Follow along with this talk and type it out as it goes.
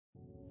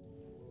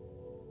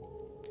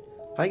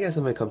Hi guys,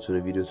 and welcome to the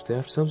video. Today I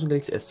have Samsung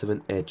Galaxy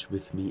S7 Edge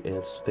with me,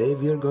 and today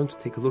we are going to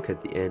take a look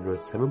at the Android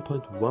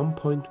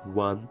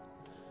 7.1.1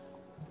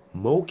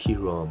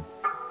 Mokee ROM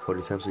for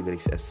the Samsung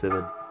Galaxy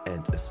S7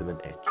 and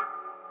S7 Edge.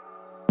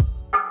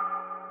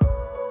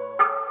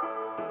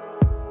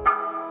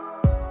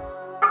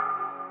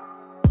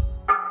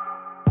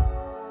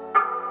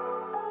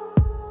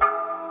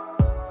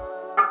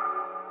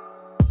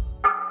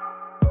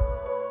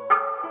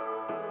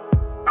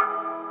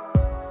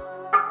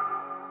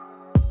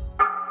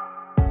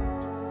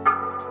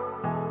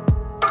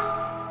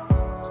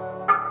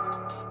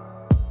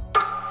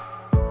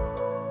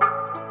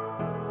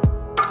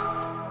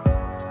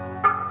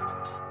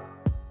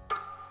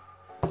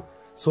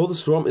 So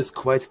this ROM is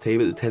quite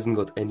stable, it hasn't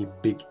got any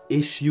big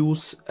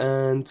issues,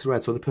 and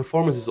so the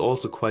performance is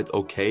also quite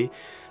okay.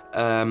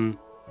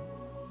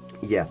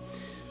 Yeah,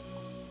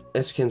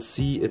 as you can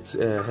see, it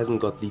hasn't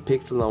got the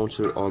Pixel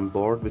launcher on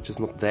board, which is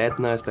not that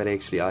nice, but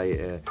actually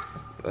I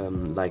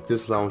like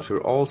this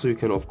launcher. Also, you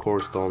can of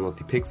course download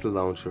the Pixel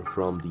launcher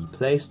from the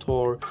Play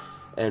Store.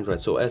 And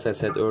so as I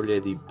said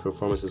earlier, the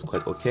performance is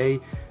quite okay,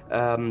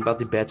 but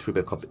the battery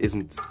backup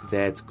isn't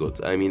that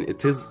good. I mean,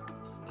 it is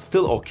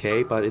still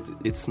okay, but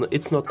it's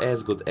not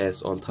as good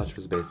as on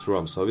touch-based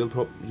ROM. So you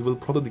will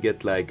probably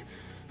get like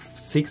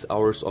 6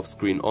 hours of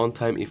screen on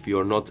time if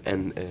you're not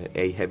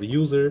a heavy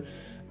user.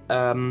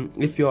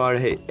 If you are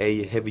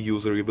a heavy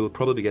user, you will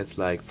probably get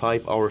like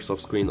 5 hours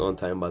of screen on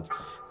time, but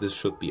this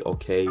should be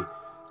okay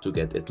to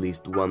get at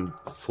least one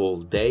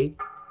full day.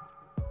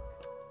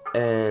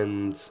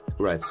 And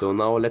so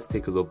now let's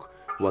take a look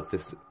what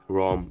this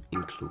ROM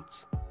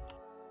includes.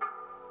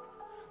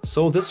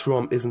 So this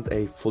ROM isn't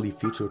a fully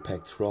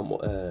feature-packed ROM,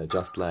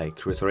 just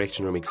like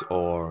Resurrection Remix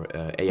or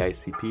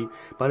AICP,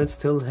 but it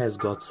still has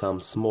got some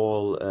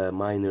small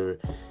minor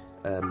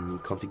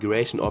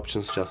configuration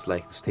options, just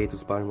like the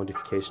status bar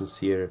modifications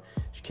here.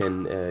 You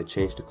can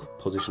change the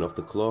position of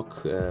the clock,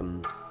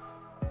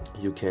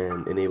 you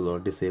can enable or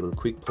disable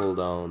quick pull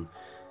down,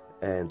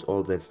 and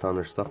all that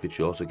standard stuff which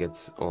you also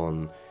get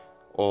on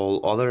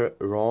all other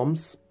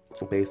ROMs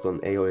based on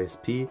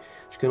AOSP.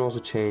 You can also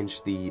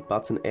change the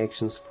button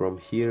actions from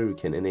here. You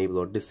can enable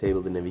or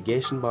disable the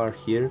navigation bar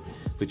here,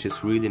 which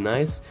is really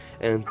nice.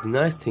 And the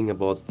nice thing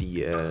about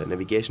the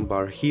navigation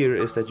bar here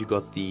is that you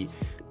got the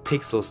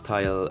pixel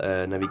style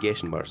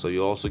navigation bar. So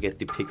you also get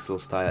the pixel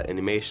style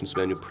animations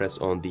when you press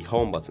on the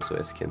home button. So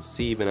as you can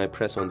see, when I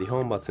press on the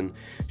home button,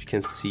 you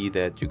can see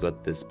that you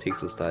got this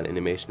pixel style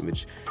animation,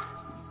 which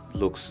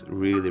looks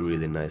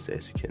really nice,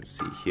 as you can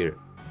see here.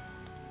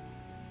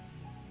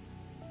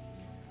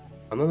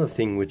 Another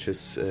thing which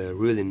is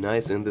really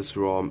nice in this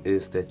ROM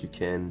is that you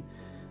can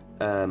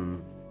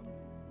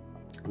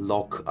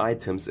lock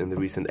items in the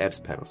recent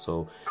apps panel.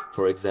 So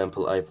for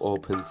example, I've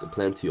opened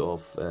plenty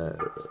of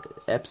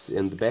apps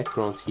in the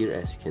background here,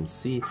 as you can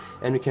see,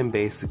 and you can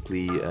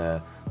basically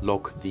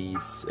lock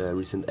these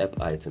recent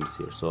app items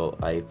here. So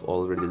I've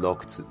already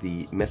locked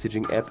the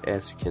messaging app,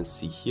 as you can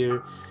see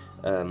here.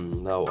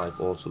 Now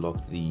I've also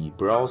locked the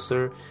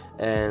browser,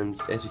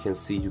 and as you can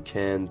see, you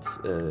can't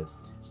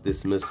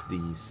dismiss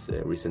these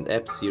recent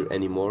apps here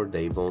anymore.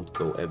 They won't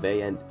go away,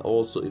 and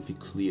also if you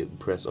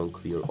press on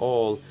clear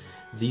all,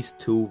 these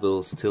two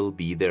will still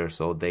be there,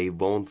 so they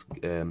won't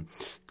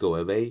go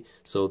away.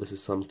 So this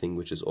is something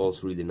which is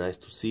also really nice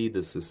to see.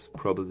 This is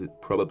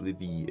probably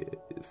the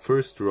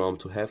first ROM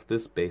to have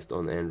this based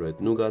on Android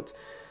Nougat.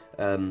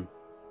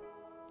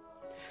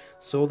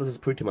 So this is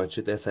pretty much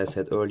it. As I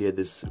said earlier,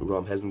 this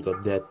ROM hasn't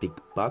got that big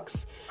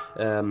bugs.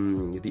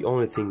 The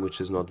only thing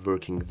which is not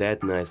working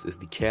that nice is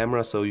the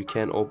camera. So you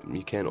can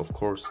of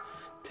course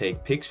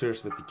take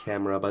pictures with the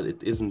camera, but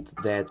it isn't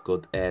that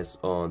good as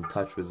on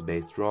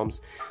touch-based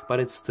ROMs.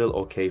 But it's still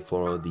okay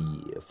for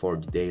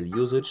the daily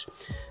usage.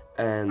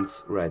 And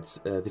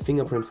the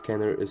fingerprint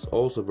scanner is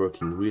also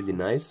working really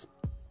nice.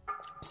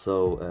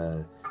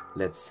 So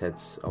let's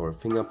set our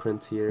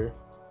fingerprint here.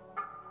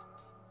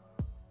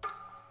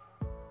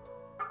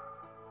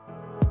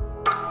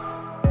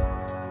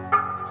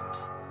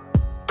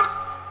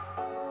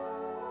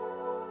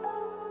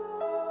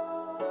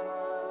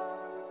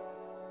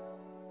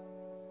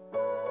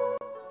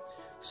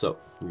 So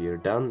we are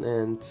done,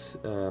 and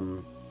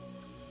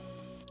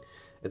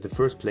at the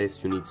first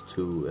place you need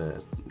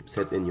to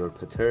set in your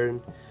pattern,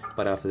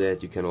 but after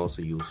that you can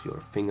also use your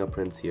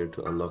fingerprint here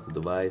to unlock the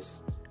device,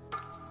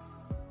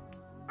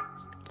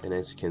 and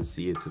as you can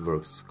see, it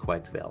works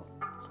quite well.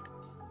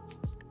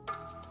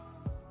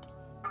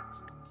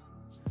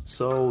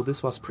 So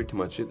this was pretty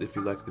much it. If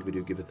you liked the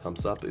video, give it a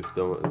thumbs up. If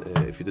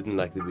you didn't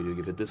like the video,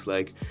 give it a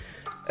dislike,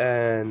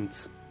 and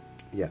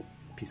yeah,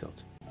 peace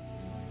out.